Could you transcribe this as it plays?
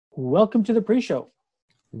Welcome to the pre-show.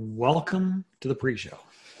 Welcome to the pre-show.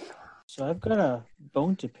 So I've got a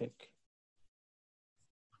bone to pick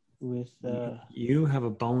with you have a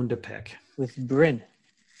bone to pick with Bryn.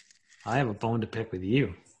 I have a bone to pick with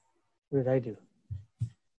you. What did I do?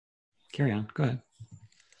 Carry on. Go ahead.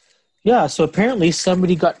 Yeah, so apparently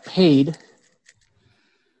somebody got paid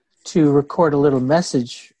to record a little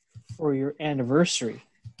message for your anniversary.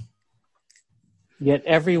 Yet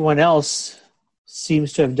everyone else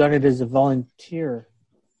seems to have done it as a volunteer.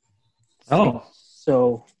 Oh.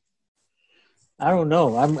 So I don't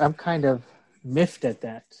know. I'm kind of miffed at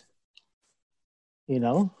that. You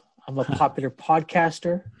know, I'm a popular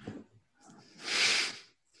podcaster.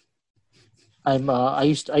 I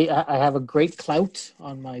have a great clout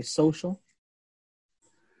on my social,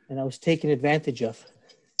 and I was taken advantage of.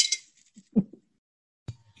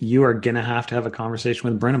 You are gonna have to have a conversation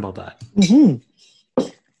with Bryn about that. Mm-hmm.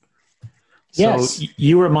 So yes.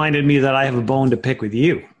 You reminded me that I have a bone to pick with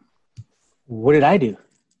you. What did I do?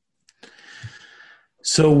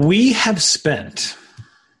 So we have spent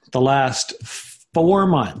the last 4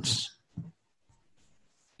 months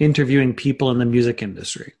interviewing people in the music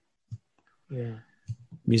industry. Yeah.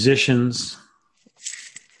 Musicians,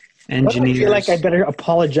 engineers. I feel like I better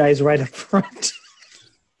apologize right up front.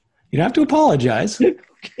 You don't have to apologize.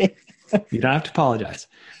 Okay. You don't have to apologize.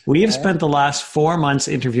 We have spent the last 4 months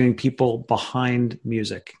interviewing people behind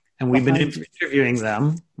music, and we've been interviewing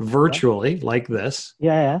them virtually like this.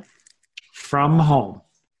 Yeah. From home.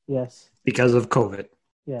 Yes. Because of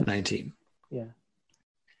COVID-19. Yeah.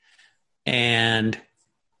 And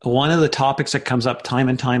one of the topics that comes up time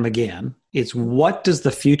and time again is, what does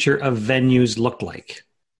the future of venues look like?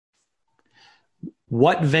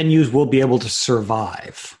 What venues will be able to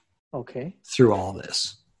survive through all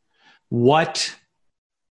this? What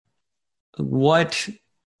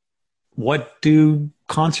do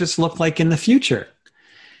concerts look like in the future?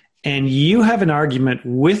 And you have an argument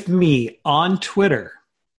with me on Twitter.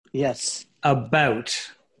 Yes.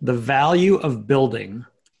 About the value of building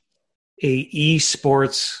a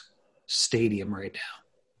esports stadium right now.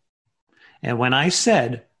 And when I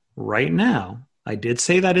said right now, I did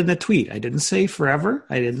say that in the tweet. I didn't say forever.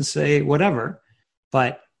 I didn't say whatever.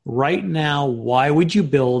 But right now, why would you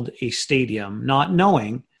build a stadium not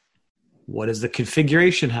knowing what does the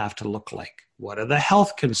configuration have to look like? What are the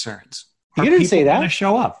health concerns? You didn't say that. Going to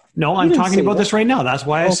show up? No, I'm talking about this right now. That's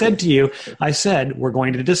why I said to you, I said, we're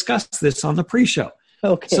going to discuss this on the pre-show.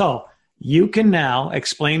 Okay. So you can now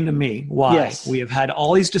explain to me why we have had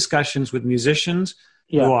all these discussions with musicians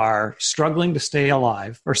who are struggling to stay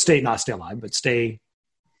alive, or not stay alive, but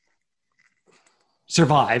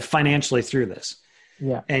survive financially through this.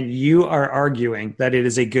 Yeah. And you are arguing that it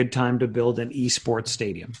is a good time to build an esports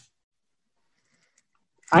stadium.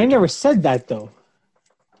 I never said that, though.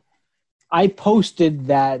 I posted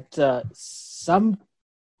that some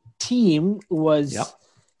team was... Yep.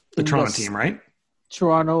 The Toronto team, right?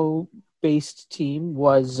 Toronto-based team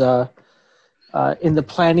was in the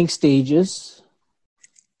planning stages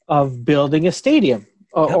of building a stadium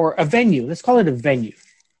or a venue. Let's call it a venue.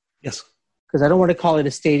 Yes. Because I don't want to call it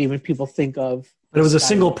a stadium when people think of... But it was a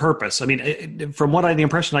single purpose. I mean, from the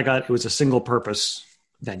impression I got, it was a single purpose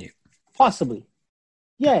venue. Possibly.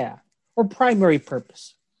 Yeah. Or primary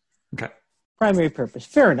purpose. Okay. Primary purpose.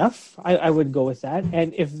 Fair enough. I would go with that.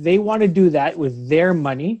 And if they want to do that with their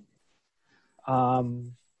money,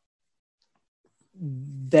 then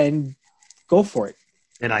go for it.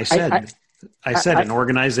 And I said, an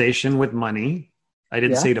organization with money. I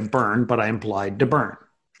didn't say to burn, but I implied to burn.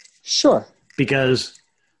 Sure. Because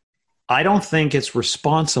I don't think it's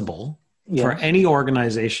responsible for any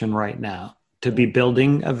organization right now to be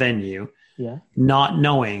building a venue, not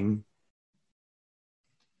knowing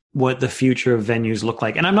what the future of venues look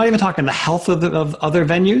like. And I'm not even talking the health of other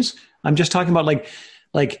venues. I'm just talking about like,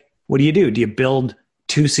 what do? Do you build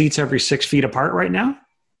 2 seats every 6 feet apart right now?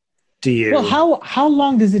 Do you? Well, how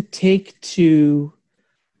long does it take to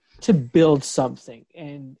build something?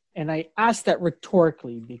 And I ask that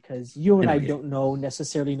rhetorically because you and I don't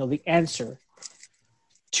necessarily know the answer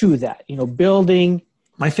to that. You know, building.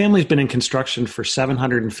 My family's been in construction for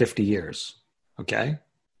 750 years. Okay.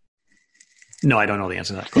 No, I don't know the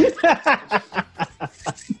answer to that.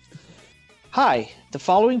 Hi, the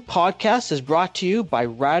following podcast is brought to you by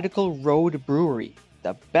Radical Road Brewery,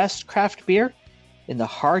 the best craft beer in the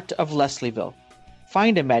heart of Leslieville.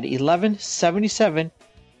 Find them at 1177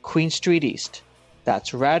 Queen Street East.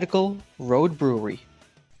 That's Radical Road Brewery.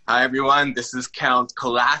 Hi everyone, this is Count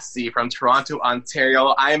Colasi from Toronto,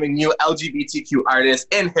 Ontario. I am a new LGBTQ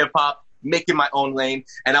artist in hip-hop, making my own lane,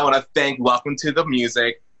 and I want to thank Welcome to the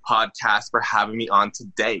Music podcast for having me on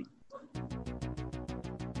today.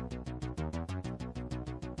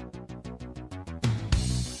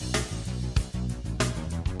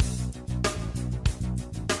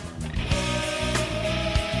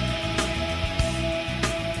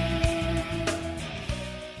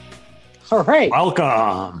 All right.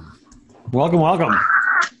 Welcome.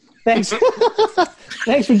 Thanks.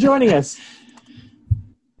 Thanks for joining us.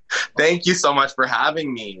 Thank you so much for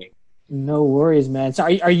having me. No worries, man. So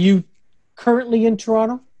are you currently in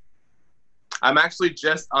Toronto? I'm actually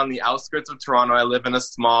just on the outskirts of Toronto. I live in a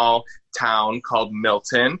small town called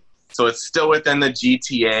Milton. So it's still within the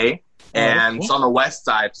GTA. And it's on the west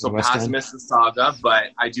side, so past Mississauga, but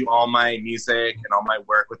I do all my music and all my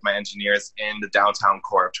work with my engineers in the downtown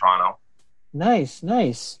core of Toronto. Nice.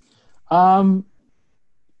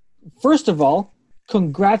 First of all,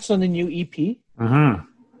 congrats on the new EP. Mm-hmm.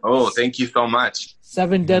 Oh, thank you so much.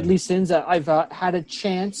 7 Deadly Sins. I've had a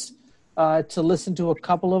chance to listen to a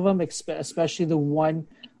couple of them, especially the one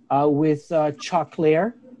with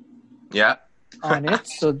Choclair on it.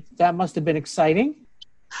 So that must have been exciting.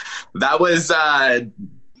 That was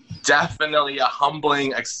definitely a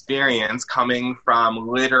humbling experience coming from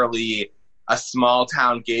literally a small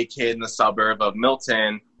town gay kid in the suburb of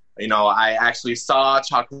Milton. You know, I actually saw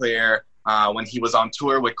Choclair when he was on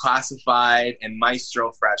tour with Classified and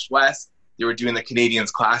Maestro Fresh West. They were doing the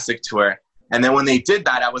Canadians Classic Tour. And then when they did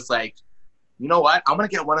that, I was like, you know what? I'm going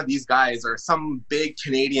to get one of these guys or some big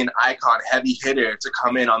Canadian icon heavy hitter to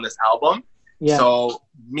come in on this album. Yeah. So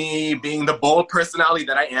me being the bold personality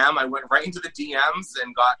that I am, I went right into the DMs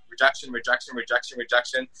and got rejection.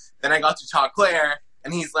 Then I got to Choclair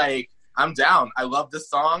and he's like, I'm down. I love this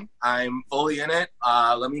song. I'm fully in it.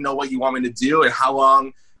 Let me know what you want me to do and how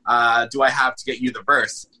long do I have to get you the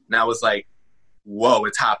verse? And I was like, whoa,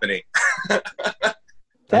 it's happening.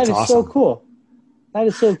 That is awesome. So cool. That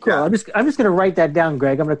is so cool. Yeah. I'm just going to write that down,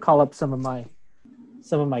 Greg. I'm going to call up some of my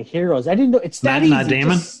heroes. I didn't know it's that easy. Matt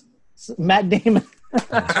Damon. Matt Damon.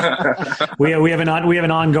 we have an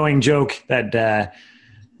ongoing joke that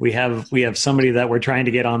we have somebody that we're trying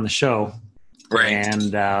to get on the show, right?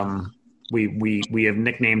 And we have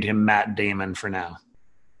nicknamed him Matt Damon for now.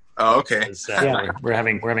 Oh, okay. We're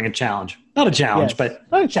having a challenge, not a challenge, but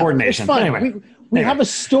coordination. It's fun. Anyway, we have a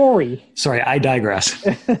story. Sorry, I digress.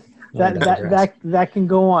 that can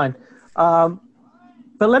go on.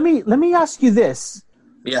 But let me ask you this.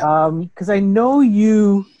 Yeah. Because I know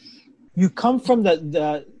you come from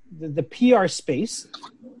the PR space.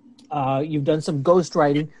 You've done some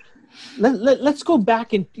ghostwriting. Let's go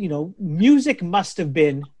back and, music must have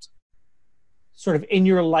been sort of in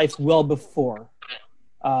your life well before,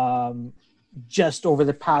 just over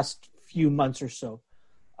the past few months or so.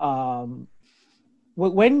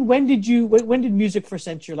 When did music first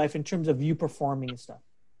enter your life in terms of you performing and stuff?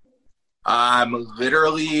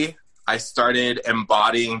 Literally, I started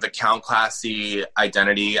embodying the Count Classy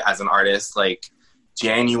identity as an artist like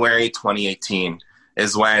January 2018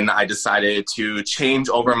 is when I decided to change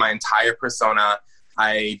over my entire persona.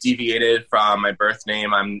 I deviated from my birth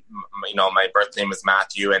name. My birth name is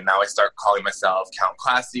Matthew, and now I start calling myself Count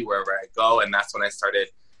Classy wherever I go. And that's when I started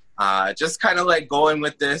just kind of like going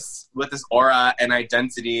with this aura and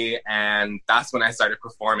identity. And that's when I started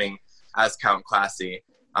performing as Count Classy.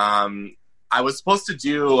 I was supposed to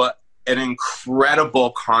do an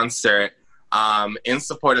incredible concert in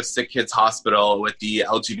support of Sick Kids Hospital with the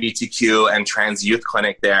LGBTQ and trans youth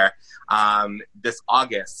clinic there this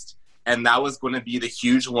August. And that was going to be the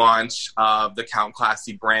huge launch of the Count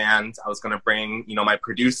Classy brand. I was going to bring, my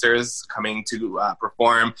producers coming to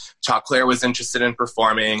perform. Choclair was interested in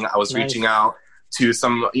performing. I was reaching out to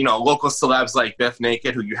some, local celebs like Biff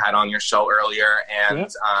Naked, who you had on your show earlier,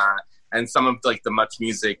 and some of like the Much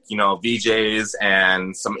Music, VJs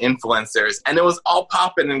and some influencers. And it was all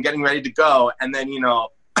popping and getting ready to go. And then,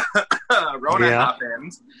 Rona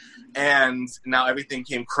happened. And now everything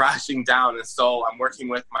came crashing down. And so I'm working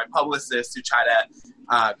with my publicist to try to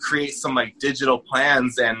create some like digital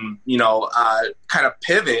plans and, kind of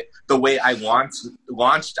pivot the way I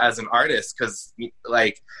launched as an artist. Because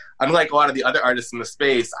like, unlike a lot of the other artists in the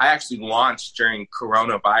space, I actually launched during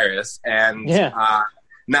coronavirus. And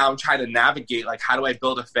now I'm trying to navigate, like, how do I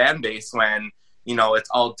build a fan base when, it's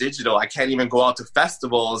all digital? I can't even go out to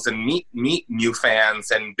festivals and meet new fans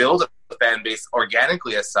and build a fan base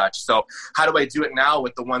organically as such. So how do I do it now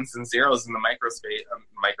with the ones and zeros in the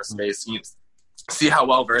microspace? You see how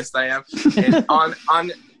well versed I am. And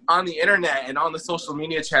on the internet and on the social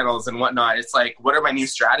media channels and whatnot. It's like, what are my new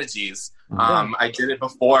strategies? I did it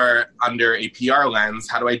before under a PR lens.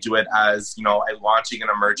 How do I do it as, you know, a launching and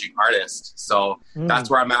emerging artist? So that's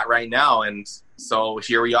where I'm at right now. And so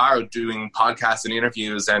here we are doing podcasts and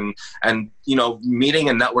interviews and, you know, meeting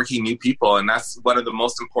and networking new people. And that's one of the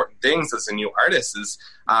most important things as a new artist is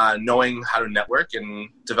knowing how to network and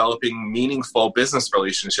developing meaningful business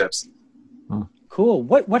relationships. Cool.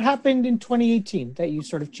 What happened in 2018 that you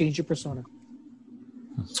sort of changed your persona?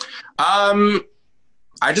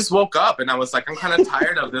 I just woke up and I was like, I'm kind of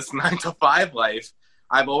tired of this 9-to-5 life.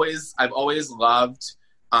 I've always loved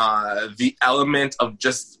the element of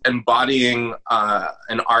just embodying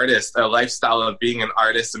an artist, a lifestyle of being an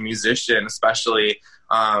artist, a musician, especially,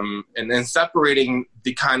 and then separating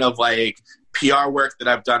the kind of like PR work that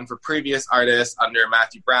I've done for previous artists under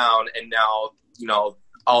Matthew Brown, and now, you know,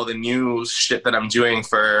 all the new shit that I'm doing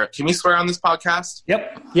for. Can we swear on this podcast?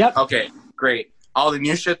 Yep. Okay, great. All the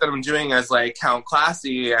new shit that I'm doing as like Count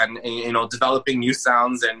Classy and you know, developing new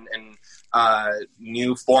sounds and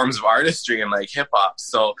new forms of artistry and like hip hop.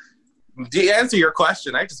 So to answer your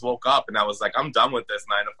question, I just woke up and I was like, I'm done with this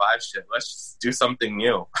 9-to-5 shit. Let's just do something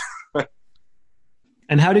new.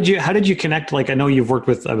 And how did you connect? Like, I know you've worked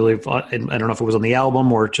with, I believe, I don't know if it was on the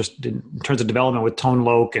album or just in terms of development with Tone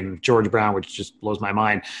Loc and George Brown, which just blows my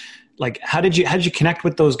mind. Like, how did you connect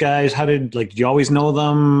with those guys? Did you always know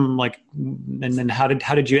them? Like, and then how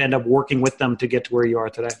did you end up working with them to get to where you are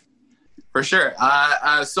today? For sure.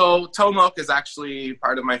 So Tone Loc is actually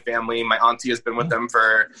part of my family. My auntie has been with them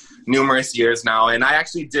for numerous years now. And I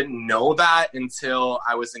actually didn't know that until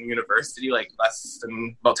I was in university, like less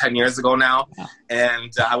than about 10 years ago now. Yeah.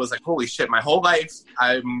 And I was like, holy shit, my whole life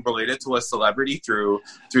I'm related to a celebrity through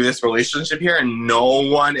this relationship here. And no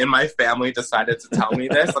one in my family decided to tell me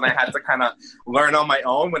this. And I had to kind of learn on my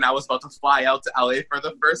own when I was about to fly out to LA for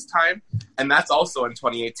the first time. And that's also in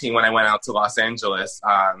 2018 when I went out to Los Angeles.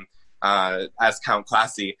 As Count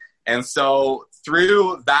Classy. And so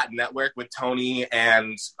through that network with Tony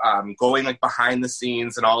and going like behind the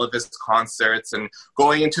scenes and all of his concerts and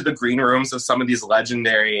going into the green rooms of some of these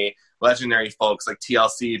legendary folks like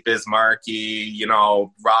TLC, Biz Markie, you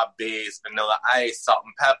know, Rob Bass, Vanilla Ice, Salt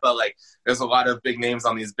and Peppa, like there's a lot of big names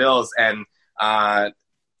on these bills. And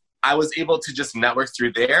I was able to just network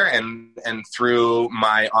through there and through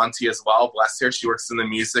my auntie as well. Bless her. She works in the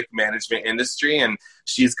music management industry and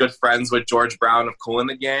she's good friends with George Brown of Kool and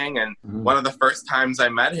the Gang. And one of the first times I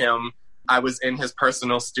met him, I was in his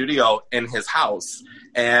personal studio in his house.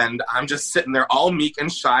 And I'm just sitting there all meek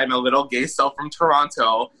and shy, my little gay self from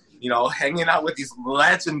Toronto, you know, hanging out with these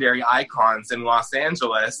legendary icons in Los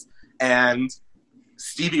Angeles. And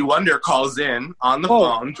Stevie Wonder calls in on the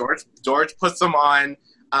phone. George puts him on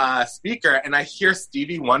speaker, and I hear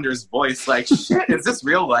Stevie Wonder's voice like, shit, is this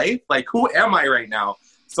real life? Like, who am I right now?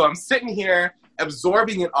 So I'm sitting here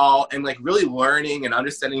absorbing it all and like really learning and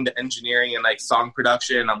understanding the engineering and like song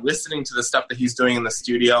production. I'm listening to the stuff that he's doing in the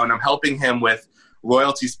studio, and I'm helping him with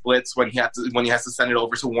royalty splits when he has to send it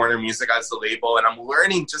over to Warner Music as the label. And I'm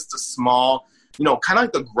learning just a small, you know, kind of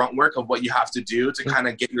like the grunt work of what you have to do to kind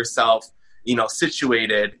of get yourself, you know,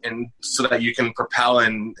 situated and so that you can propel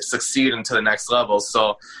and succeed into the next level.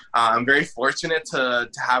 So I'm very fortunate to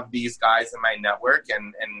have these guys in my network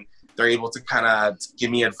and they're able to kind of give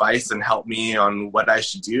me advice and help me on what I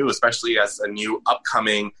should do, especially as a new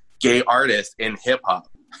upcoming gay artist in hip hop.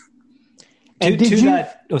 And go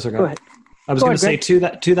ahead. I was going to say to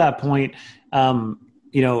that point,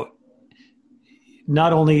 you know,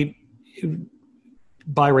 not only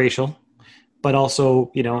biracial, but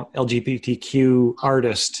also, you know, LGBTQ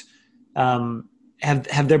artist.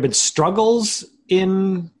 Have there been struggles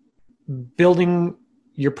in building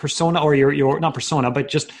your persona or your not persona, but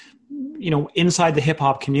just, you know, inside the hip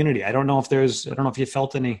hop community? I don't know if you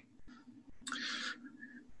felt any.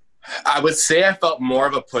 I would say I felt more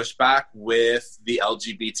of a pushback with the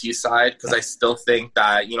LGBT side because I still think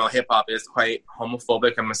that, you know, hip hop is quite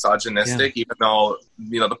homophobic and misogynistic, even though,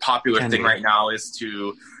 you know, the popular thing right now is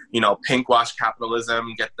to, you know, pinkwash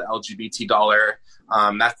capitalism, get the LGBT dollar.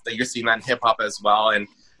 You're seeing that in hip hop as well. And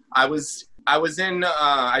I did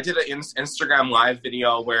an Instagram live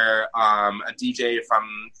video where a DJ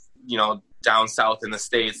from, you know, down south in the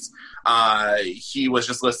States, he was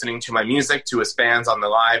just listening to my music to his fans on the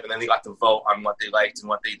live, and then they got to vote on what they liked and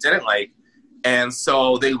what they didn't like. And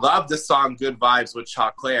so they loved the song Good Vibes with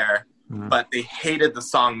Choclair, but they hated the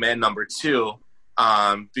song Man Number 2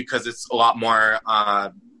 because it's a lot more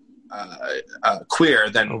queer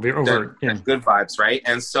than Good Vibes, right?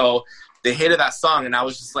 And so they hated that song. And I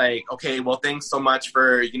was just like, okay, well, thanks so much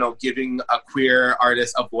for, you know, giving a queer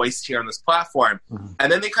artist a voice here on this platform. Mm-hmm.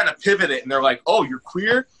 And then they kind of pivoted and they're like, oh, you're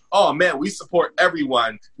queer? Oh man, we support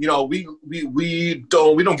everyone. You know, we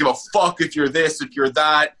don't give a fuck if you're this, if you're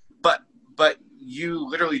that. But you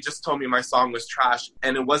literally just told me my song was trash,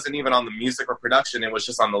 and it wasn't even on the music or production. It was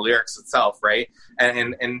just on the lyrics itself, right?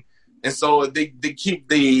 And so they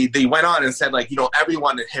went on and said, like, you know,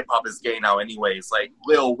 everyone in hip hop is gay now anyways. Like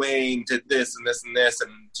Lil Wayne did this and this and this,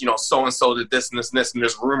 and, you know, so-and-so did this and this and this, and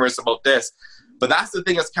there's rumors about this. But that's the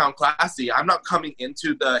thing as Count Classy. I'm not coming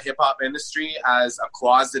into the hip hop industry as a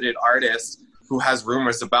closeted artist who has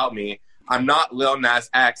rumors about me. I'm not Lil Nas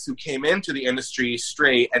X, who came into the industry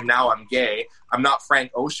straight and now I'm gay. I'm not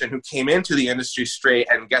Frank Ocean, who came into the industry straight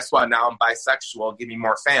and guess what? Now I'm bisexual. Give me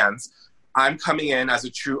more fans. I'm coming in as a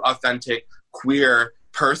true, authentic, queer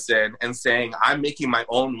person and saying I'm making my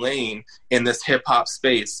own lane in this hip-hop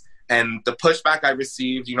space. And the pushback I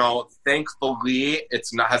received, you know, thankfully,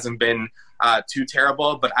 hasn't been too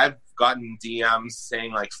terrible, but I've gotten DMs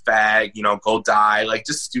saying, like, fag, you know, go die, like,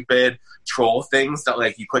 just stupid troll things that,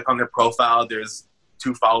 like, you click on their profile, there's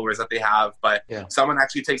 2 followers that they have, but someone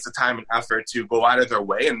actually takes the time and effort to go out of their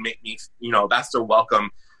way and make me, you know, that's their welcome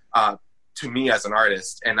to me as an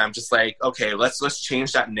artist. And I'm just like, okay, let's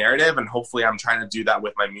change that narrative. And hopefully I'm trying to do that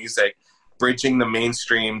with my music, bridging the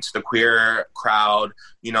mainstream to the queer crowd,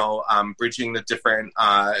 you know, bridging the different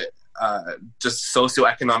just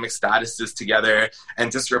socioeconomic statuses together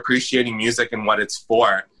and just appreciating music and what it's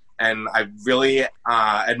for. And I really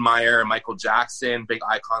admire Michael Jackson, big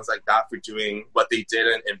icons like that, for doing what they did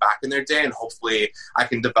in back in their day. And hopefully I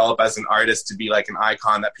can develop as an artist to be like an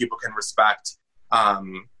icon that people can respect,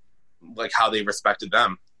 like how they respected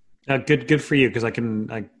them. Good for you, because I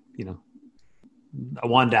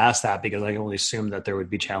wanted to ask that because I can only assume that there would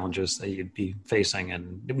be challenges that you'd be facing,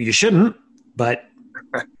 and you shouldn't, but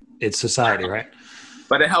it's society, right?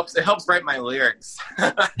 But it helps write my lyrics.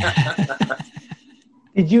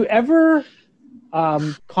 Did you ever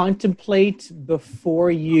contemplate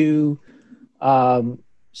before you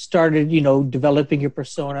started, you know, developing your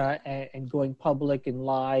persona and going public and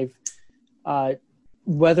live,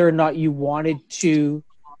 whether or not you wanted to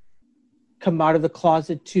come out of the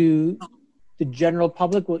closet to the general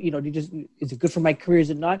public? Well, you know, is it good for my career? Is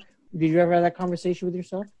it not? Did you ever have that conversation with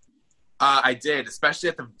yourself? I did, especially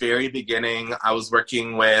at the very beginning. I was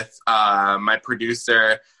working with my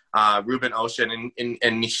producer, Ruben Ocean,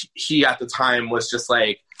 and he at the time was just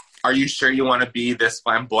like, are you sure you want to be this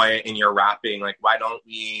flamboyant in your rapping? Like, why don't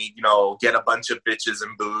we, you know, get a bunch of bitches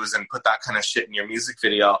and booze and put that kind of shit in your music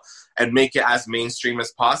video and make it as mainstream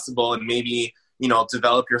as possible, and maybe, you know,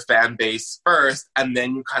 develop your fan base first, and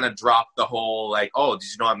then you kind of drop the whole, like, oh, did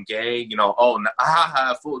you know I'm gay? You know,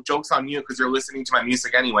 full joke's on you because you're listening to my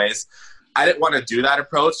music anyways. I didn't want to do that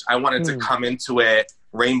approach. I wanted to come into it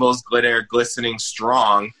rainbows, glitter, glistening,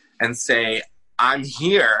 strong, and say, I'm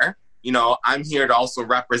here. You know, I'm here to also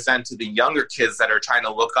represent to the younger kids that are trying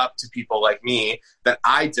to look up to people like me that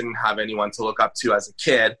I didn't have anyone to look up to as a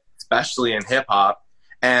kid, especially in hip hop.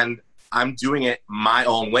 And I'm doing it my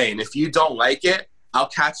own way. And if you don't like it, I'll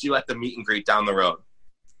catch you at the meet and greet down the road.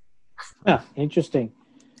 Yeah, interesting.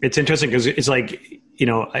 It's interesting because it's like, you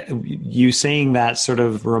know, you saying that sort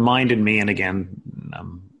of reminded me, and again,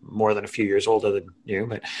 I'm more than a few years older than you,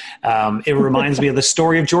 but it reminds me of the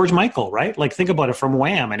story of George Michael, right? Like, think about it from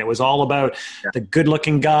Wham! And it was all about the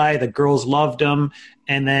good-looking guy, the girls loved him,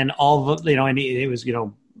 and then all the, you know, and it was, you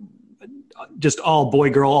know, just all boy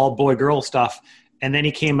girl stuff. And then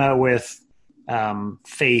he came out with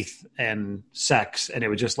Faith and Sex, and it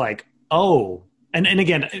was just like, oh, and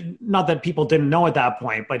again, not that people didn't know at that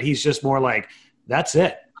point, but he's just more like, that's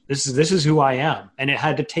it. This is who I am, and it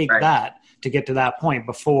had to take that to get to that point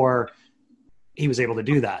before he was able to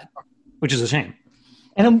do that, which is a shame.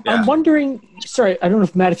 And I'm wondering, sorry, I don't know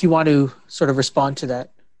if Matt, if you want to sort of respond to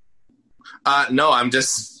that. No,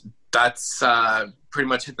 that's pretty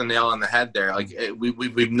much hit the nail on the head there. Like,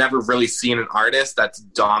 we've never really seen an artist that's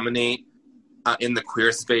dominate in the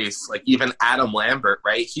queer space. Like, even Adam Lambert,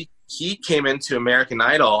 right? He came into American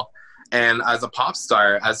Idol and as a pop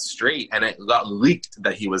star, as straight, and it got leaked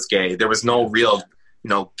that he was gay. There was no real, you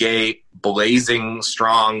know, gay, blazing,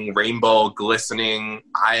 strong, rainbow, glistening,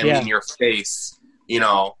 I am in your face, you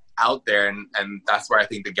know, out there. And that's where I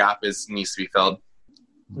think the gap needs to be filled.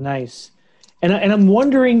 Nice. And I'm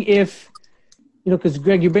wondering if, you know, because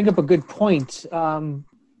Greg, you bring up a good point.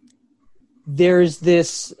 There's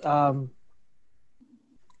this,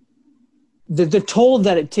 the toll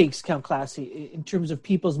that it takes, Count Classy, in terms of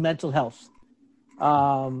people's mental health.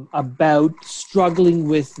 about struggling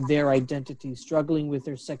with their identity, struggling with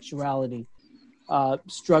their sexuality,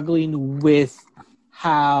 struggling with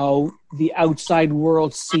how the outside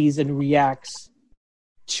world sees and reacts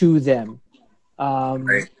to them.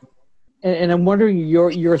 Right. And I'm wondering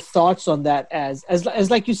your thoughts on that as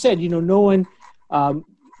like you said, no one,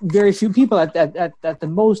 very few people at the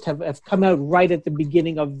most have come out right at the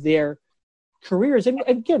beginning of their careers. And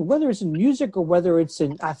again, whether it's in music or whether it's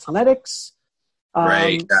in athletics,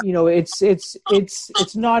 Right.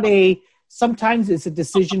 it's not sometimes it's a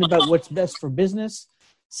decision about what's best for business.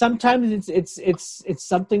 Sometimes it's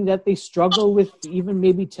something that they struggle with, even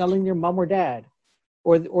maybe telling their mom or dad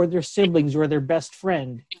or their siblings or their best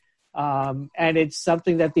friend. And it's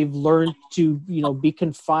something that they've learned to, be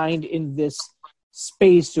confined in this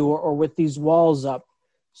space or with these walls up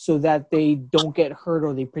so that they don't get hurt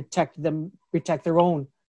or they protect their own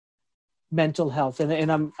mental health.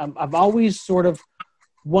 And I've always sort of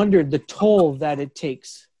wondered the toll that it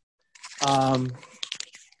takes on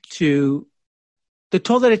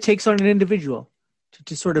an individual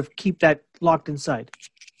to sort of keep that locked inside.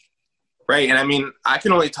 Right. And I mean, I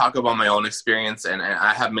can only talk about my own experience, and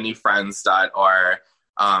I have many friends that are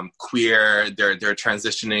queer. They're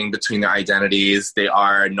transitioning between their identities. They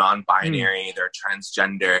are non-binary. They're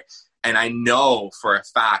transgender. And I know for a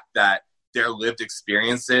fact that their lived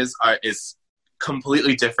experiences is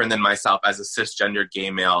completely different than myself as a cisgender gay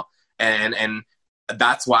male. And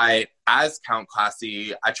that's why as Count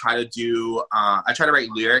Classy, I try to write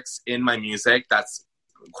lyrics in my music that's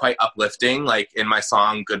quite uplifting. Like in my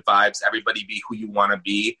song, Good Vibes, everybody be who you want to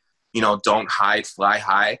be, don't hide, fly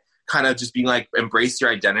high, kind of just being like, embrace your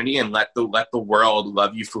identity and let the world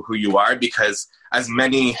love you for who you are, because as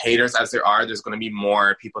many haters as there are, there's going to be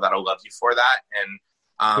more people that'll love you for that. And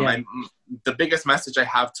the biggest message I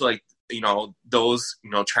have to those,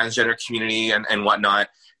 transgender community and whatnot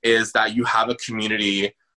is that you have a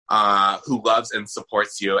community who loves and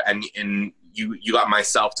supports you, and you got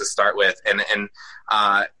myself to start with, and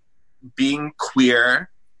being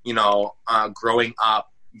queer, growing up,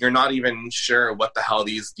 you're not even sure what the hell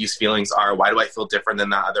these feelings are. Why do I feel different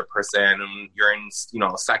than that other person? And you're in,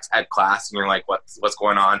 sex ed class and you're like, what's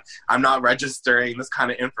going on? I'm not registering this kind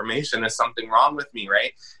of information. There's something wrong with me.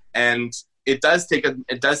 Right. And it does take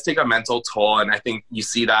a mental toll. And I think you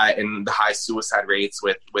see that in the high suicide rates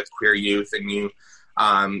with queer youth, and you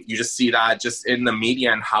just see that just in the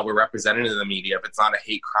media and how we're represented in the media. If it's not a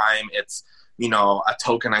hate crime, it's, a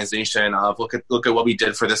tokenization of look at what we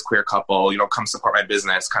did for this queer couple, come support my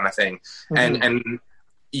business kind of thing. Mm-hmm. And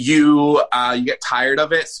you get tired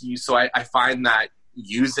of it. So I find that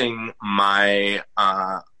using my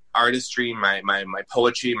artistry, my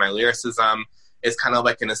poetry, my lyricism is kind of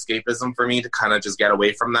like an escapism for me to kind of just get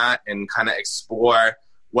away from that and kind of explore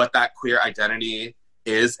what that queer identity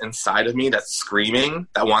is inside of me that's screaming,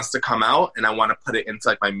 that wants to come out, and I want to put it into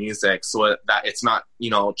like my music so that it's not,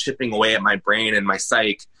 chipping away at my brain and my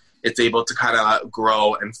psyche. It's able to kind of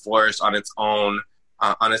grow and flourish on its own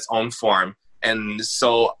form. And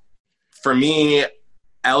so for me,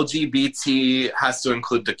 LGBT has to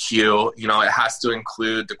include the Q, it has to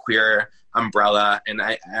include the queer umbrella. And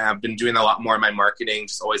I've been doing a lot more in my marketing,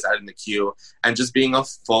 just always adding the Q and just being a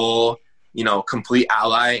full, complete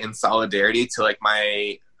ally in solidarity to like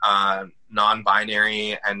my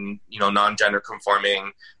non-binary and, non-gender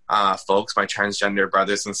conforming folks, my transgender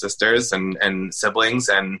brothers and sisters and siblings.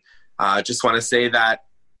 And just want to say that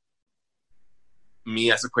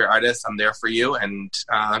me as a queer artist, I'm there for you, and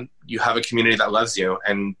you have a community that loves you,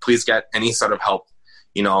 and please get any sort of help.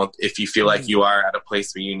 If you feel like you are at a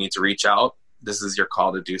place where you need to reach out, this is your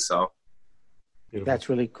call to do so. Beautiful. That's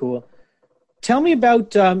really cool. Tell me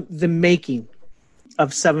about the making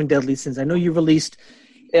of Seven Deadly Sins. I know you released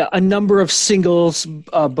a number of singles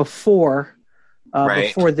before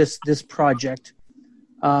this project.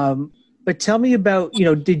 But tell me about,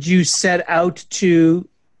 did you set out to,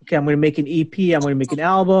 okay, I'm going to make an EP, I'm going to make an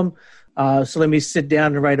album, so let me sit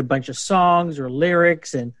down and write a bunch of songs or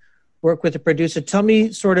lyrics and work with a producer. Tell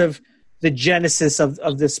me sort of the genesis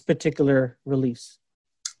of this particular release.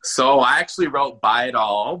 So I actually wrote Buy It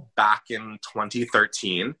All back in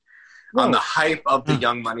 2013 on the hype of the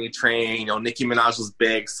Young Money train. Nicki Minaj was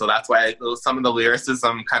big, so that's why some of the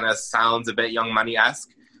lyricism kind of sounds a bit Young Money-esque.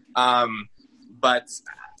 But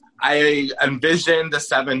I envisioned the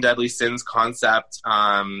Seven Deadly Sins concept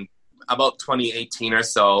about 2018 or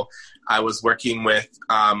so. I was working with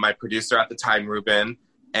my producer at the time, Ruben,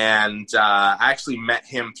 and I actually met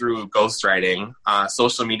him through ghostwriting,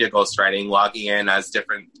 social media ghostwriting, logging in as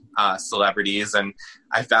different celebrities, and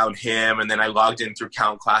I found him, and then I logged in through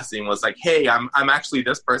Count Classy and was like, hey, I'm actually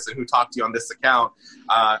this person who talked to you on this account.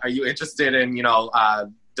 Are you interested in,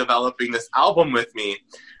 developing this album with me?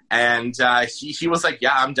 And he was like,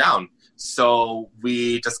 yeah, I'm down. So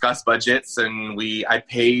we discussed budgets, and I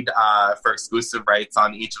paid for exclusive rights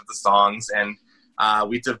on each of the songs, and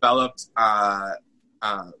we developed a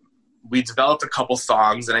couple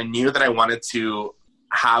songs, and I knew that I wanted to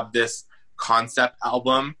have this concept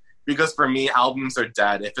album, because for me, albums are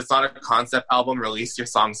dead. If it's not a concept album, release your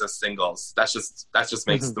songs as singles. That just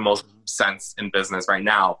makes the most sense in business right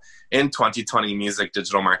now in 2020 music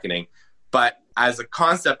digital marketing. But as a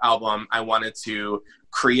concept album, I wanted to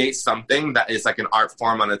create something that is like an art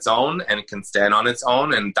form on its own and can stand on its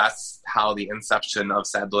own. And that's how the inception of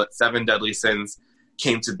Seven Deadly Sins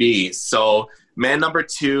came to be. So Man Number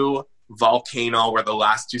 2, Volcano were the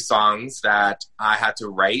last two songs that I had to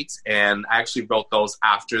write. And I actually wrote those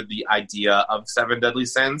after the idea of Seven Deadly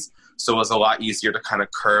Sins. So it was a lot easier to kind of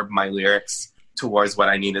curb my lyrics towards what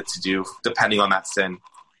I needed to do, depending on that sin.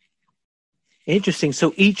 Interesting.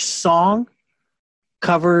 So each song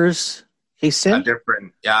covers a sin?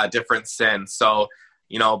 A different sin. So,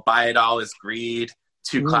 Buy It All is greed.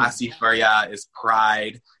 Too Classy for Ya is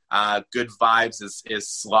pride. Good Vibes is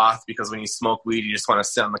sloth, because when you smoke weed, you just want to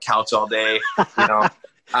sit on the couch all day. But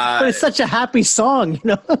it's such a happy song,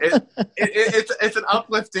 It's an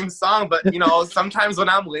uplifting song, but sometimes when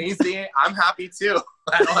I'm lazy, I'm happy too.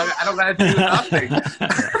 I don't gotta do nothing.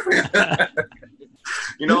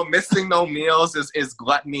 Missing no meals is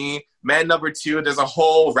gluttony. Man Number 2, there's a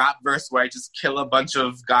whole rap verse where I just kill a bunch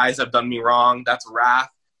of guys that have done me wrong. That's wrath.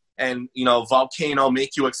 And, Volcano,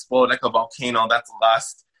 make you explode like a volcano. That's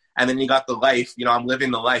lust. And then you got the life, I'm living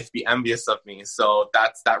the life, be envious of me. So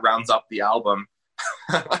that rounds up the album.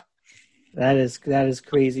 That is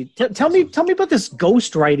crazy. Tell me about this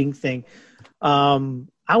ghostwriting thing.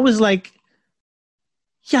 I was like,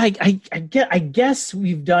 yeah, I guess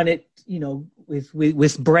we've done it,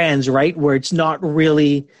 with brands, right? Where it's not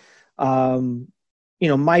really,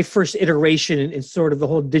 my first iteration in sort of the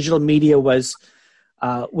whole digital media was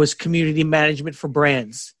community management for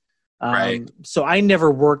brands. Right. So I never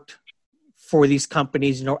worked for these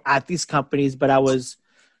companies, at these companies, but I was,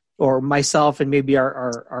 or myself and maybe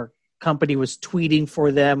our company was tweeting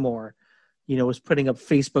for them, or, was putting up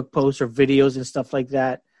Facebook posts or videos and stuff like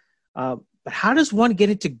that. But how does one get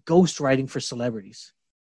into ghostwriting for celebrities?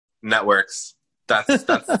 Networks. That's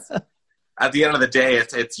at the end of the day,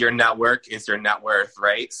 it's your network is your net worth,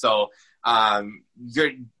 right? So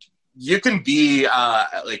you can be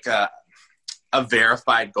like a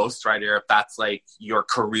verified ghostwriter if that's like your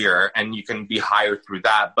career, and you can be hired through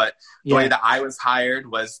that. But the way that I was hired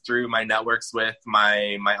was through my networks with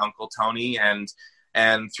my uncle Tony, and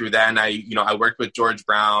through then I worked with George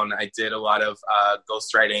Brown. I did a lot of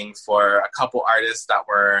ghostwriting for a couple artists that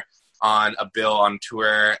were on a bill on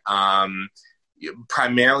tour.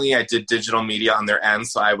 Primarily I did digital media on their end,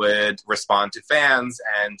 so I would respond to fans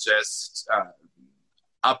and just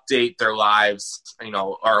update their lives,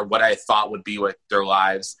 or what I thought would be with their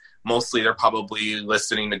lives. Mostly they're probably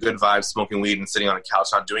listening to Good Vibes, smoking weed, and sitting on a couch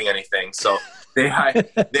not doing anything. So they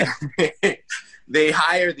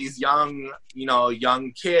hire these young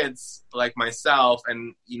kids like myself,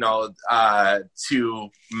 and to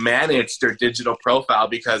manage their digital profile,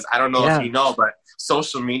 because I don't know if you know, but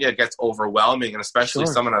social media gets overwhelming, and especially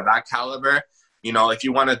someone of that caliber. If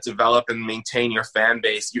you want to develop and maintain your fan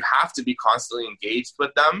base, you have to be constantly engaged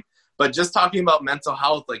with them. But just talking about mental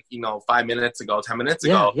health, 5 minutes ago, 10 minutes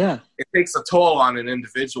ago, it takes a toll on an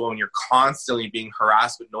individual when you're constantly being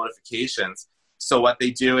harassed with notifications. So what they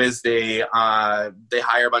do is they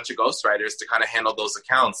hire a bunch of ghostwriters to kind of handle those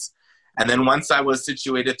accounts. And then once I was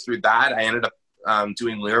situated through that, I ended up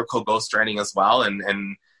doing lyrical ghostwriting as well,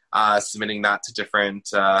 and submitting that to different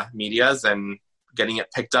medias and getting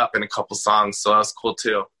it picked up in a couple songs. So that was cool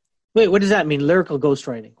too. Wait, what does that mean? Lyrical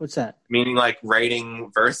ghostwriting? What's that? Meaning like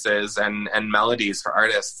writing verses and melodies for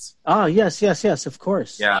artists. Oh, yes, of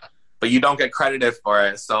course. Yeah, but you don't get credited for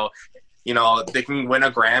it. So, they can win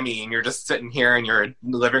a Grammy and you're just sitting here in your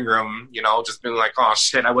living room, just being like, oh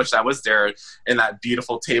shit, I wish I was there in that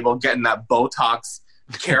beautiful table getting that Botox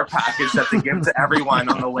care package that they give to everyone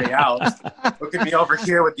on the way out. Look at me over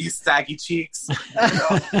here with these saggy cheeks.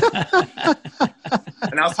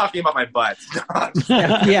 And I was talking about my butt.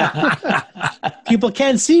 Yeah. People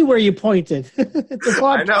can't see where you pointed. It's a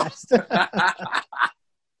podcast. I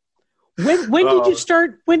know. When did you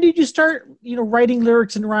start? When did you start? Writing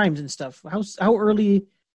lyrics and rhymes and stuff. How early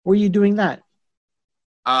were you doing that?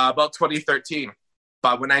 About 2013.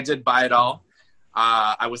 But when I did Buy It All,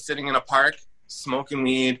 I was sitting in a park, smoking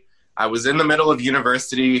weed. I was in the middle of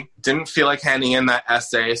university, didn't feel like handing in that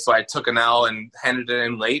essay, so I took an L and handed it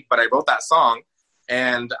in late, but I wrote that song,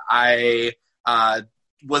 and I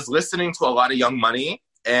was listening to a lot of Young Money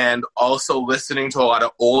and also listening to a lot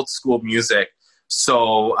of old school music.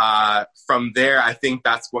 So from there, I think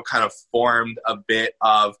that's what kind of formed a bit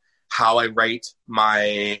of how I write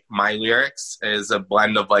my lyrics, is a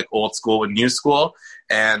blend of like old school with new school,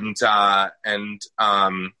 and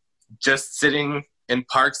just sitting in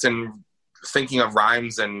parks and thinking of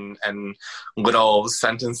rhymes and little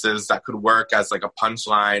sentences that could work as like a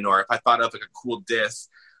punchline, or if I thought of like a cool diss,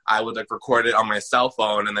 I would like record it on my cell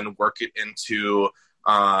phone and then work it into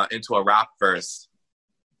a rap verse.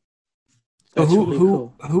 So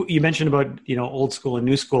who you mentioned about, old school and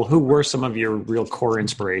new school, who were some of your real core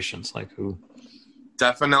inspirations? Like who?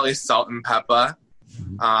 Definitely Salt and Peppa.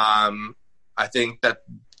 I think that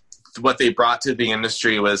what they brought to the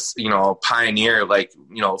industry was, pioneer, like,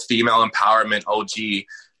 female empowerment. OG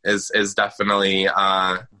is definitely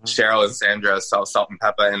Cheryl and Sandra, Salt and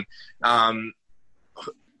Peppa. And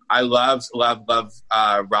I love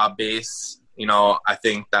Rob Bass. I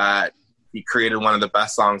think that he created one of the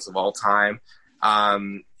best songs of all time. I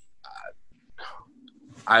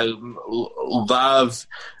love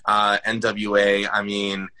NWA. I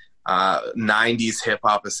mean, 90s hip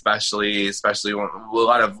hop, especially a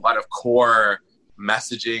lot of core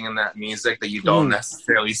messaging in that music that you don't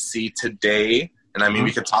necessarily see today. And I mean,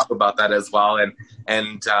 we could talk about that as well.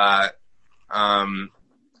 And I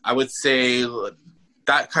would say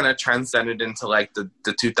that kind of transcended into like the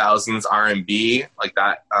 2000s R&B, like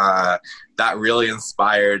that really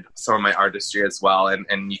inspired some of my artistry as well.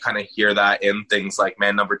 And you kind of hear that in things like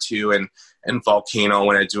Man Number 2 and Volcano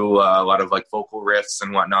when I do a lot of like vocal riffs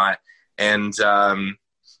and whatnot. And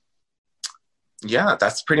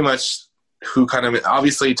that's pretty much who kind of,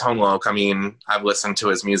 obviously Tone Loc. I mean, I've listened to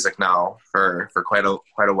his music now for quite a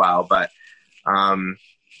while, but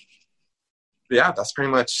that's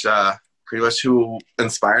pretty much who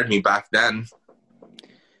inspired me back then.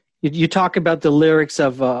 You talk about the lyrics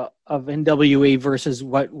of NWA versus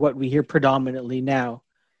what we hear predominantly now.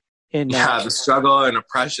 The struggle and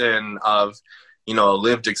oppression of,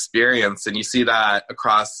 lived experience. And you see that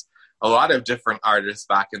across a lot of different artists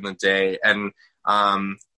back in the day. And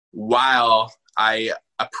while I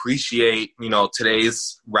appreciate,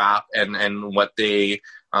 today's rap and what they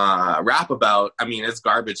rap about, I mean, it's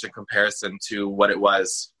garbage in comparison to what it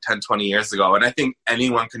was 10, 20 years ago. And I think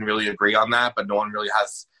anyone can really agree on that, but no one really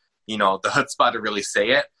has, the chutzpah to really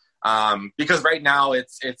say it. Because right now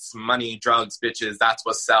it's money, drugs, bitches, that's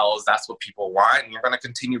what sells, that's what people want. And you're going to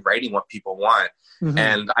continue writing what people want. Mm-hmm.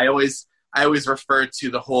 And I always refer to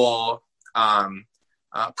the whole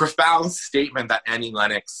profound statement that Annie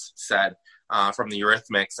Lennox said from the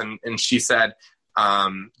Eurythmics. And she said,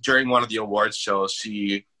 during one of the awards shows,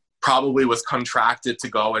 she probably was contracted to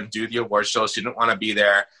go and do the award show. She didn't want to be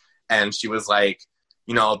there. And she was like,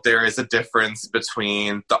 there is a difference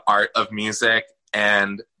between the art of music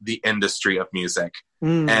and the industry of music.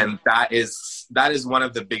 And that is one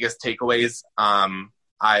of the biggest takeaways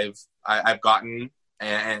I've gotten.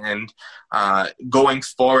 And going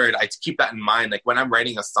forward, I keep that in mind. Like when I'm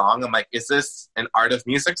writing a song, I'm like, is this an art of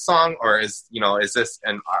music song, or is this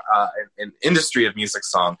an industry of music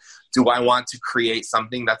song? Do I want to create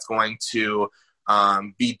something that's going to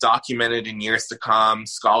be documented in years to come?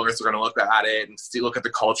 Scholars are going to look at it and look at the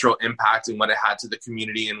cultural impact and what it had to the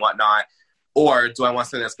community and whatnot. Or do I want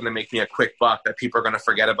something that's going to make me a quick buck that people are going to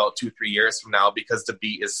forget about 2-3 years from now because the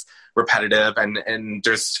beat is repetitive and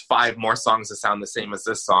there's 5 more songs that sound the same as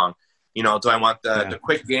this song? Do I want the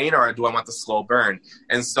quick gain, or do I want the slow burn?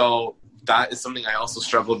 And so that is something I also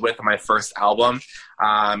struggled with on my first album.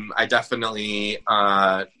 I definitely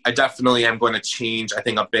am going to change, I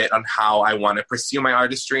think, a bit on how I want to pursue my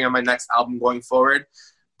artistry on my next album going forward.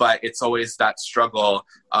 But it's always that struggle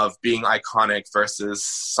of being iconic versus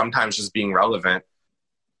sometimes just being relevant.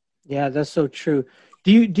 Yeah, that's so true.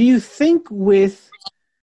 Do you think with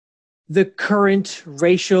the current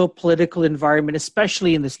racial political environment,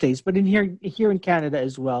 especially in the States, but here in Canada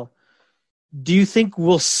as well, do you think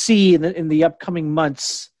we'll see in the upcoming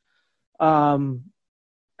months a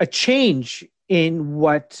change in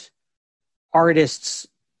what artists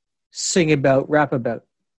sing about, rap about?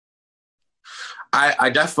 I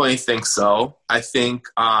definitely think so. I think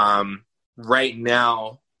right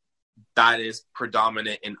now that is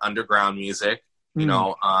predominant in underground music, but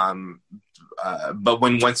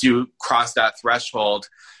once you cross that threshold,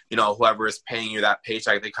 whoever is paying you that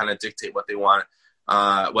paycheck, they kind of dictate what they want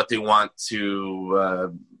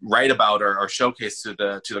to write about or showcase to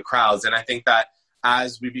the crowds. And I think that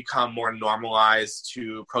as we become more normalized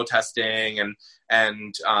to protesting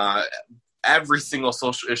and every single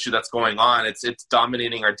social issue that's going on, it's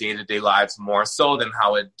dominating our day-to-day lives more so than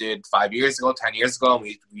how it did 5 years ago, 10 years ago.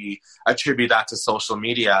 And we attribute that to social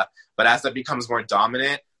media. But as that becomes more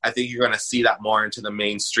dominant, I think you're going to see that more into the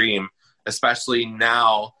mainstream, especially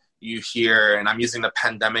now you hear, and I'm using the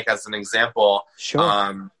pandemic as an example,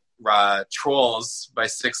 Sure. Trolls by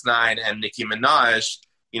 6ix9ine and Nicki Minaj,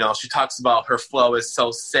 she talks about her flow is so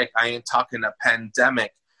sick, I ain't talking a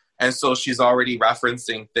pandemic. And so she's already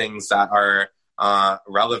referencing things that are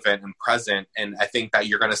relevant and present. And I think that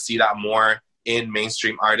you're going to see that more in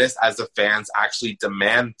mainstream artists as the fans actually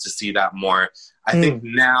demand to see that more. I think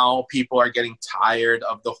now people are getting tired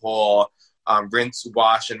of the whole rinse,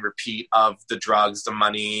 wash, and repeat of the drugs, the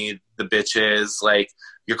money, the bitches. Like,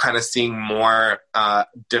 you're kind of seeing more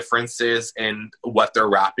differences in what they're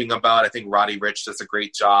rapping about. I think Roddy Ricch does a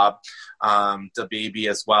great job, DaBaby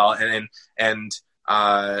as well. And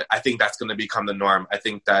I think that's going to become the norm. I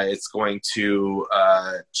think that it's going to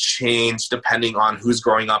change depending on who's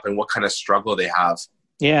growing up and what kind of struggle they have.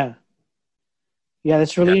 Yeah. Yeah,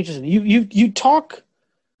 that's really interesting. You talk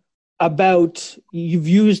about, you've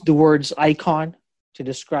used the words icon to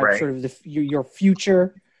describe sort of your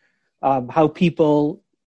future, how people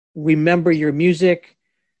remember your music.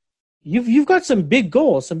 You've got some big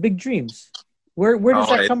goals, some big dreams. Where does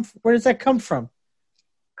that come? Where does that come from?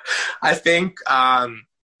 I think, as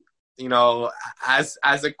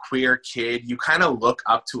a queer kid, you kind of look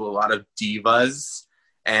up to a lot of divas.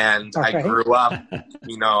 And I grew up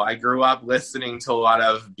listening to a lot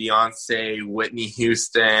of Beyonce, Whitney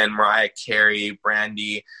Houston, Mariah Carey,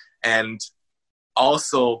 Brandy, and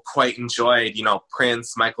also quite enjoyed,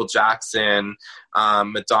 Prince, Michael Jackson,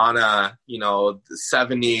 Madonna, the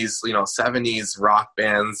 70s rock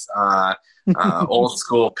bands, old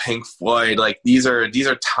school Pink Floyd. Like, these are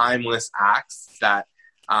timeless acts that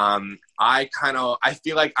I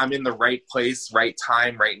feel like I'm in the right place, right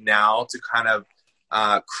time, right now to kind of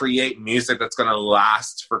create music that's going to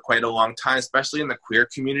last for quite a long time, especially in the queer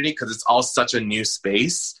community, because it's all such a new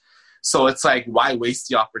space. So it's like, why waste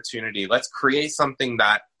the opportunity? Let's create something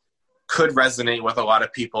that could resonate with a lot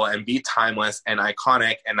of people and be timeless and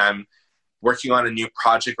iconic. And I'm working on a new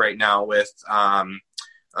project right now with a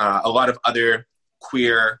lot of other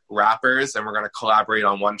queer rappers, and we're going to collaborate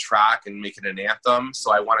on one track and make it an anthem.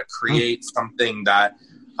 So I want to create something that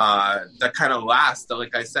kind of lasts.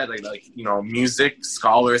 Like I said, music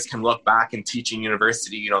scholars can look back in teaching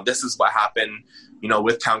university. This is what happened,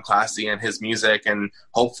 with Count Classy and his music, and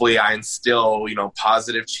hopefully I instill,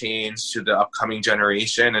 positive change to the upcoming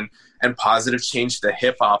generation and positive change to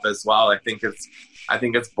hip hop as well. I think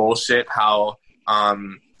it's bullshit how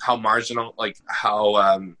marginal,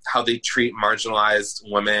 how they treat marginalized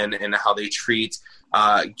women and how they treat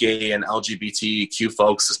gay and LGBTQ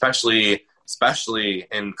folks, especially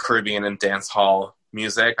in Caribbean and dance hall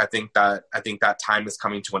music. I think that time is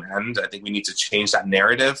coming to an end. I think we need to change that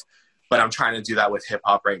narrative, but I'm trying to do that with hip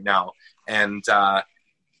hop right now. And I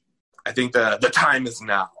think the time is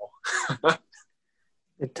now.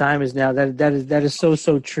 The time is now. That is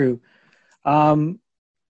so true.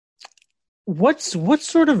 What's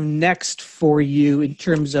sort of next for you in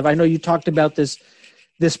terms of, I know you talked about this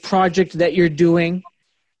project that you're doing,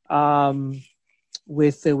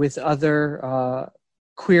 with other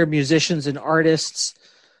queer musicians and artists.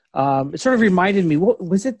 It sort of reminded me, what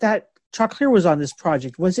was it that Choclair was on this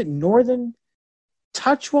project? Was it Northern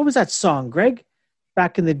Touch? What was that song, Greg?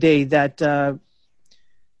 Back in the day, that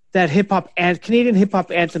hip hop and Canadian hip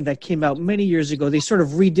hop anthem that came out many years ago. They sort of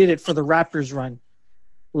redid it for the Raptors run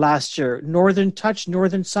last year. Northern Touch,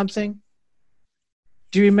 Northern something.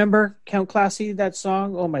 Do you remember, Count Classy, that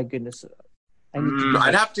song? Oh my goodness.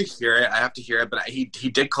 I'd have to hear it, but he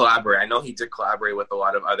did collaborate. I know he did collaborate with a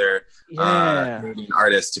lot of other Canadian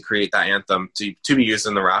artists to create that anthem to be used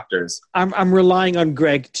in the Raptors. I'm relying on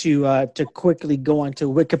Greg to quickly go onto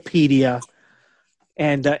Wikipedia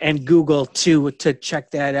and Google to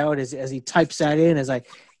check that out as he types that in, as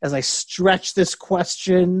I stretch this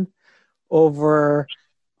question over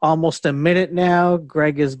almost a minute now.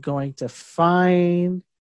 Greg is going to find.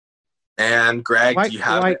 And Greg, do you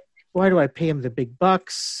have it? Why do I pay him the big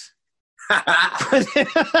bucks?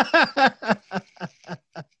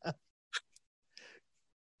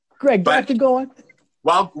 Greg, do I have to go on?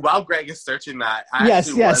 While Greg is searching that, I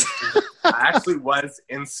actually was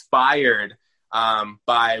inspired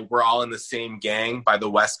by We're All in the Same Gang by the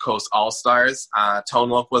West Coast All-Stars. Tone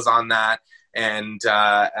Loc was on that, and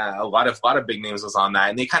a lot of big names was on that,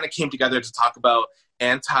 and they kind of came together to talk about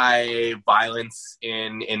anti-violence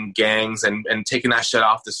in gangs and taking that shit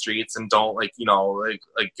off the streets, and don't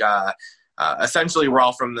essentially we're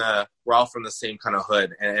all from the same kind of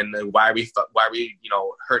hood, and why are we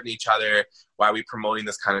hurting each other, why are we promoting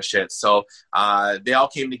this kind of shit. So they all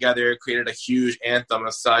came together, created a huge anthem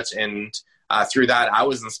as such, and through that I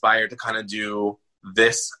was inspired to kind of do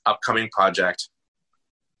this upcoming project.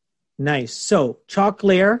 Nice. So Chalk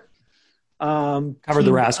Lair covered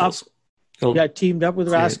the Rascals. Got teamed up with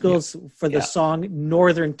Rascals for the song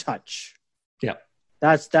Northern Touch. Yeah.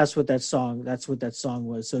 That's what that song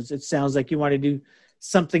was. So it sounds like you want to do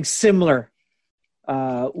something similar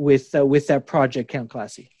with that project, Count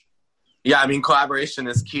Classy. Yeah, I mean, collaboration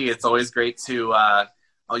is key. It's always great to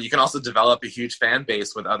you can also develop a huge fan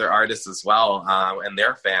base with other artists as well, and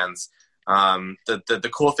their fans. The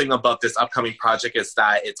cool thing about this upcoming project is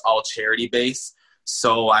that it's all charity based.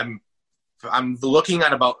 So I'm looking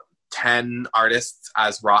at about 10 artists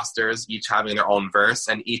as rosters, each having their own verse,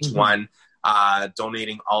 and each one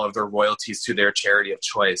donating all of their royalties to their charity of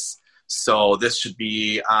choice. So this should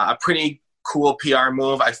be a pretty cool PR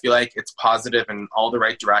move. I feel like it's positive in all the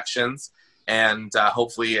right directions, and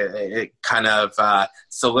hopefully it kind of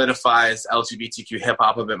solidifies LGBTQ hip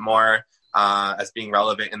hop a bit more as being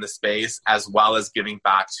relevant in the space, as well as giving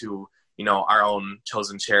back to our own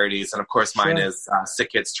chosen charities. And of course, mine is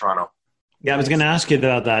Sick Kids Toronto. Yeah, I was going to ask you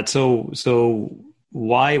about that. So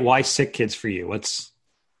why Sick Kids for you? What's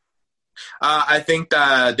I think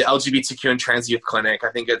the LGBTQ and trans youth clinic,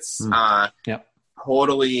 I think it's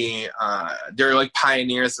totally they're like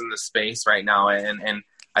pioneers in the space right now, and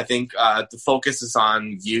I think the focus is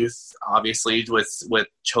on youth, obviously, with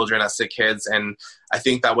children as Sick Kids, and I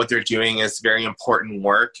think that what they're doing is very important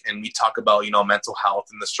work. And we talk about mental health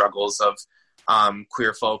and the struggles of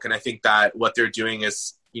queer folk, and I think that what they're doing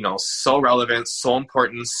is so relevant, so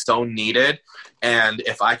important, so needed. And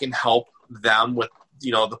if I can help them with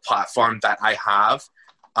the platform that I have,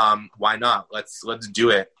 why not? Let's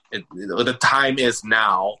do it. The time is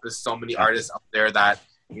now. There's so many artists out there that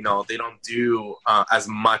they don't do as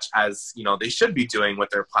much as they should be doing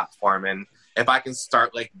with their platform. And if I can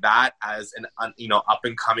start like that as an up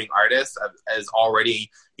and coming artist, as already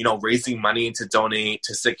raising money to donate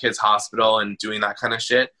to Sick Kids Hospital and doing that kind of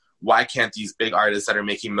shit, why can't these big artists that are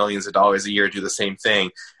making millions of dollars a year do the same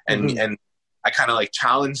thing? And and I kind of like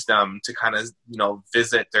challenge them to kind of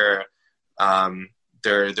visit their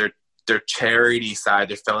charity side,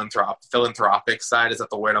 their philanthropic side, is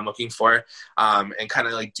that the word I'm looking for, and kind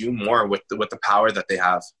of like do more with the power that they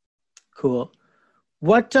have. Cool.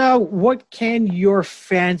 What can your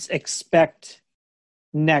fans expect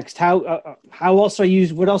next? How else are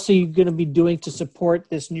you? What else are you going to be doing to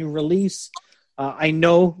support this new release? I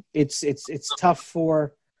know it's tough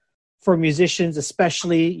for musicians,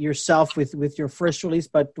 especially yourself with your first release.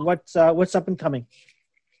 But what's up and coming?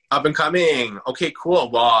 Up and coming. Okay, cool.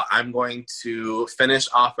 Well, I'm going to finish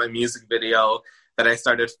off my music video that I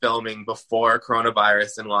started filming before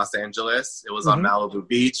coronavirus in Los Angeles. It was on Malibu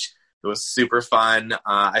Beach. It was super fun.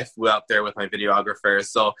 I flew out there with my videographer.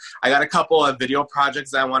 So I got a couple of video projects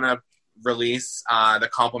that I want to release that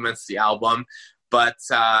complements the album. But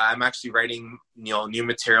I'm actually writing new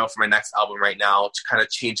material for my next album right now, to kind of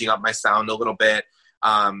changing up my sound a little bit,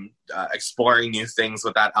 exploring new things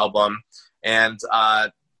with that album, and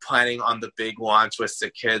planning on the big launch with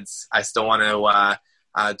Sick Kids. I still want to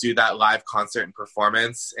do that live concert and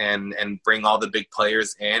performance, and bring all the big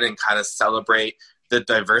players in and kind of celebrate the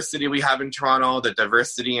diversity we have in Toronto, the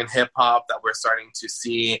diversity in hip hop that we're starting to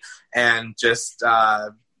see, and just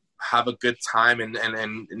have a good time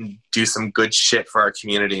and do some good shit for our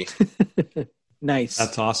community. Nice.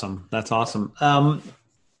 That's awesome.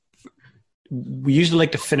 We usually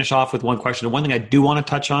like to finish off with one question. And one thing I do want to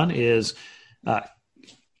touch on is, and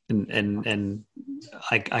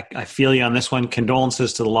I feel you on this one.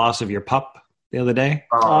 Condolences to the loss of your pup the other day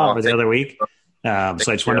or the other week. So I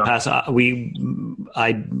just wanted to pass. We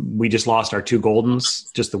just lost our two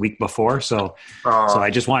Goldens just the week before, so I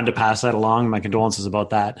just wanted to pass that along. My condolences about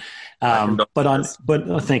that.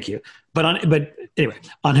 Thank you. But anyway,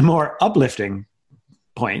 on a more uplifting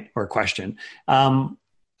point or question, I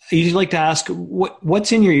usually like to ask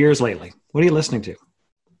what's in your ears lately. What are you listening to?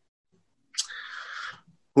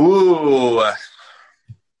 Ooh,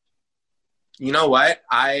 you know what?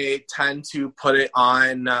 I tend to put it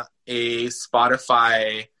on a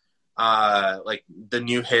Spotify, like the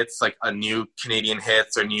new hits, like a new Canadian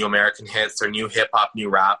hits or new American hits or new hip hop, new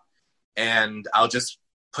rap. And I'll just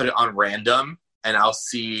put it on random and I'll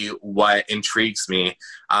see what intrigues me.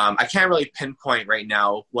 I can't really pinpoint right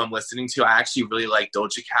now who I'm listening to. I actually really like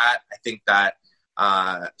Doja Cat. I think that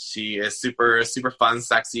she is super, super fun,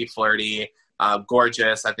 sexy, flirty,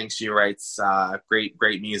 gorgeous. I think she writes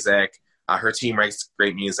great music. Her team writes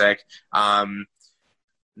great music.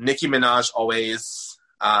 Nicki Minaj always,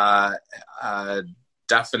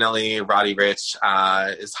 definitely. Roddy Ricch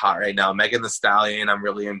is hot right now. Megan Thee Stallion, I'm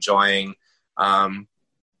really enjoying.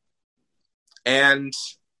 And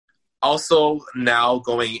also now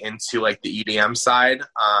going into like the EDM side,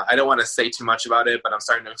 I don't want to say too much about it, but I'm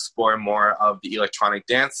starting to explore more of the electronic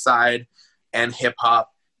dance side and hip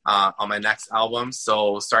hop on my next album.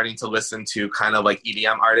 So starting to listen to kind of like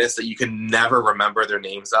EDM artists that you can never remember their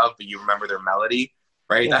names of, but you remember their melody,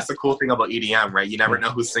 right? Yeah. That's the cool thing about EDM, right? You never know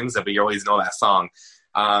who sings it, but you always know that song.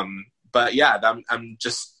 But yeah, I'm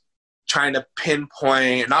just trying to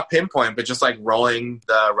not pinpoint, but just like rolling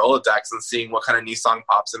the Rolodex and seeing what kind of new song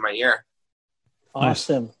pops in my ear.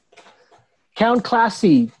 Awesome. Count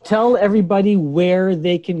Classy, tell everybody where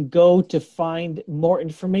they can go to find more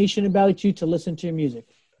information about you, to listen to your music.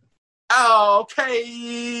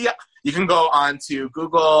 Okay. You can go on to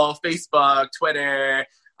Google, Facebook, Twitter,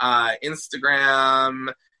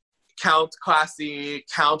 Instagram, Count Classy,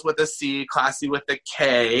 Count with a C, Classy with a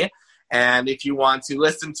K. And if you want to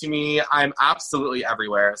listen to me, I'm absolutely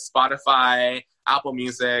everywhere. Spotify, Apple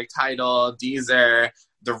Music, Tidal, Deezer,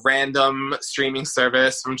 the random streaming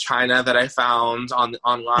service from China that I found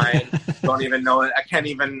online. Don't even know it. I can't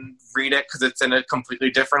even read it because it's in a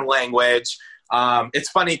completely different language. It's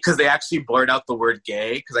funny because they actually blurred out the word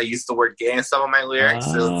gay because I used the word gay in some of my lyrics.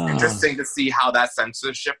 So it's interesting to see how that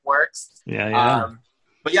censorship works. Yeah.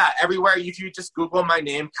 But yeah, everywhere, if you just Google my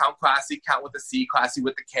name, Count Classy, Count with a C, Classy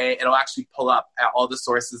with a K, it'll actually pull up at all the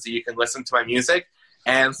sources that you can listen to my music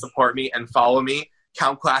and support me and follow me.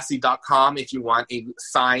 CountClassy.com if you want a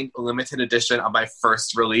signed limited edition of my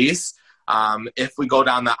first release. If we go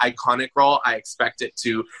down the iconic roll, I expect it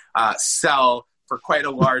to sell for quite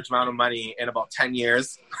a large amount of money in about 10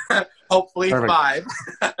 years. Hopefully Perfect.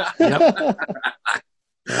 5. Yep.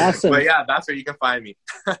 Awesome. But yeah, that's where you can find me.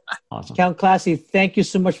 Awesome. Count Classy, thank you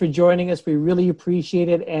so much for joining us. We really appreciate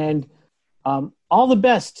it. And all the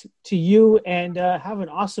best to you, and have an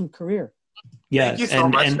awesome career. Yeah, thank you so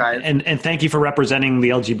much, guys. And thank you for representing the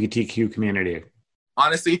LGBTQ community.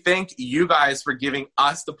 Honestly, thank you guys for giving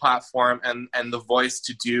us the platform and the voice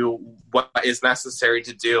to do what is necessary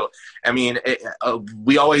to do. I mean,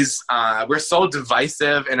 we're so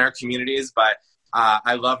divisive in our communities, but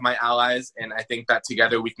I love my allies, and I think that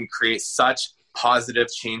together we can create such positive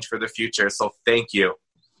change for the future. So thank you.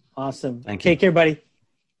 Awesome. Thank you. Take care, buddy.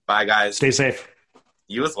 Bye, guys. Stay safe.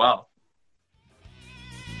 You as well.